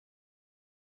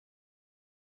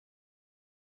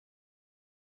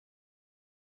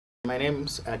My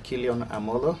name's Kilion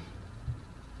Amolo,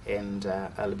 and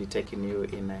I'll be taking you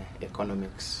in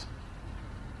economics.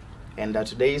 And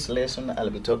today's lesson, I'll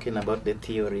be talking about the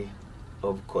theory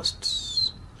of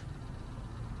costs.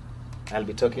 I'll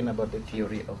be talking about the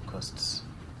theory of costs.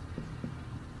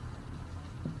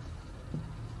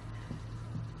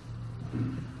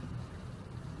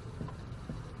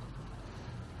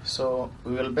 So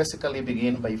we will basically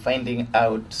begin by finding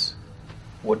out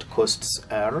what costs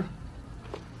are.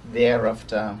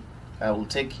 Thereafter, I will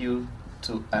take you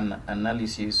to an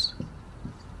analysis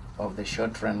of the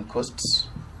short-run costs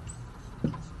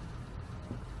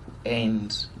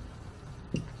and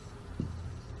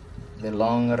the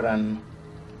long-run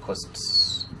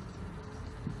costs.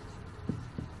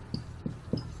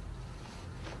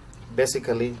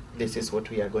 Basically, this is what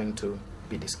we are going to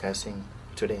be discussing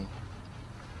today.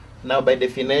 Now, by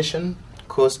definition,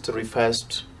 cost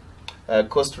refers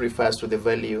to the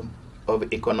value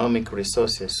of economic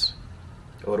resources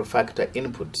or factor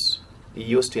inputs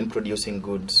used in producing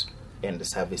goods and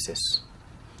services.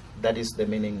 That is the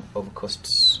meaning of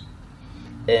costs.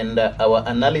 And our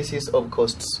analysis of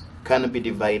costs can be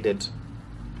divided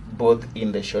both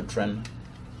in the short run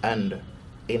and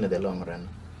in the long run.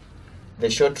 The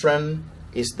short run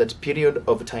is that period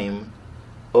of time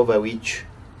over which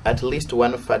at least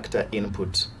one factor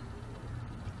input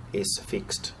is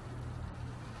fixed.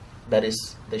 That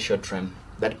is the short run.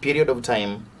 That period of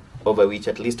time over which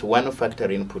at least one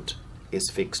factor input is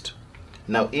fixed.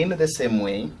 Now, in the same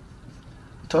way,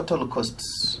 total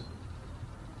costs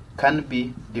can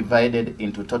be divided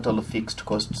into total fixed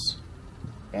costs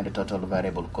and total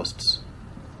variable costs.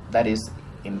 That is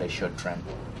in the short run.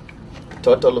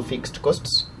 Total fixed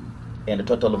costs and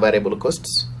total variable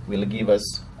costs will give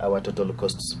us our total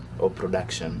costs of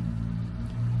production.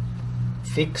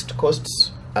 Fixed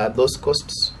costs are those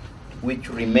costs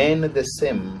which remain the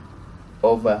same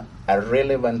over a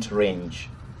relevant range.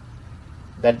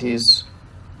 That is,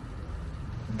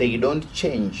 they don't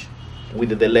change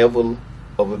with the level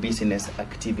of business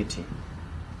activity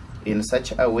in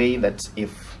such a way that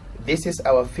if this is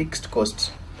our fixed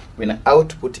cost, when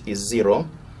output is 0,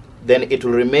 then it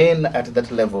will remain at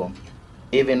that level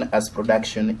even as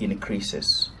production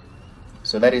increases.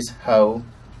 So that is how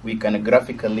we can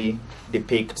graphically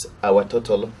depict our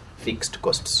total fixed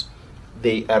costs.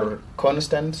 They are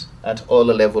constant at all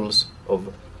levels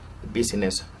of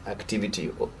business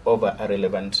activity over a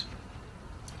relevant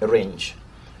range.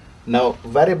 Now,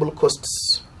 variable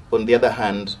costs, on the other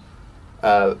hand,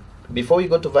 before we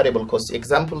go to variable costs,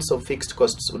 examples of fixed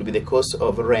costs would be the cost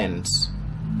of rent.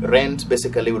 Rent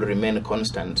basically will remain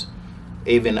constant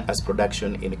even as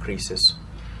production increases.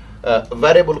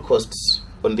 Variable costs,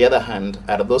 on the other hand,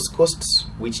 are those costs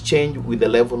which change with the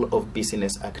level of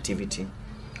business activity.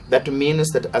 That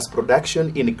means that as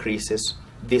production increases,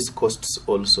 these costs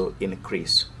also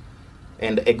increase.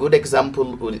 And a good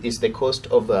example is the cost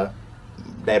of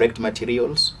direct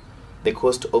materials, the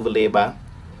cost of labor,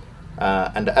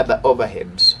 and other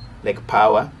overheads like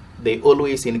power. They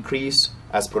always increase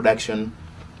as production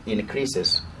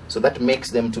increases. So that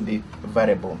makes them to be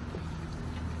variable.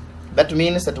 That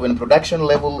means that when production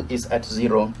level is at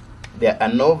 0, there are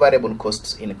no variable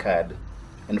costs incurred.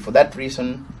 And for that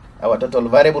reason, our total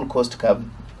variable cost curve,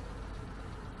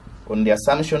 on the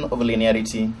assumption of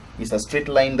linearity, is a straight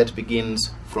line that begins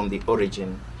from the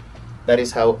origin. That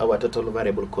is how our total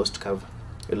variable cost curve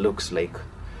looks like.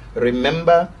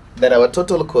 Remember that our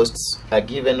total costs are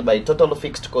given by total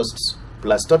fixed costs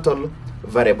plus total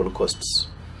variable costs.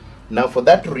 Now, for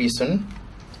that reason,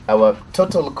 our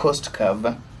total cost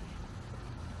curve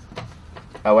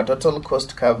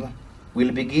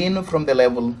will begin from the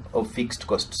level of fixed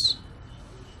costs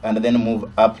and then move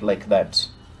up like that.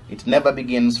 It never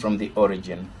begins from the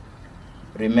origin.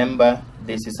 Remember,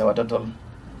 this is our total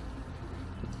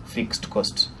fixed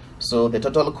cost. So the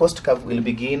total cost curve will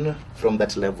begin from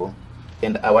that level,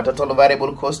 and our total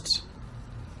variable cost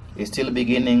is still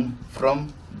beginning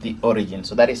from the origin.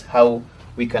 So that is how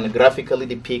we can graphically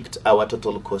depict our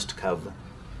total cost curve,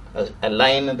 a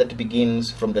line that begins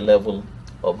from the level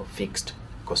of fixed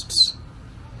costs.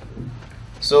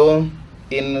 So,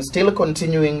 in still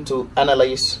continuing to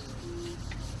analyze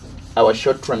our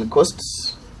short-run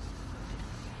costs,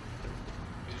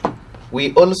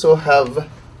 we also have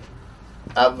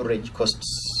average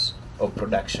costs of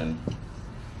production.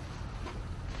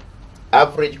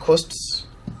 Average costs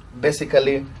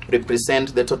basically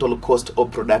represent the total cost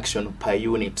of production per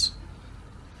unit.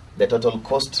 The total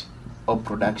cost of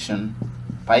production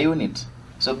per unit.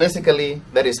 So basically,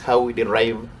 that is how we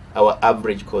derive our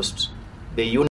average cost. The unit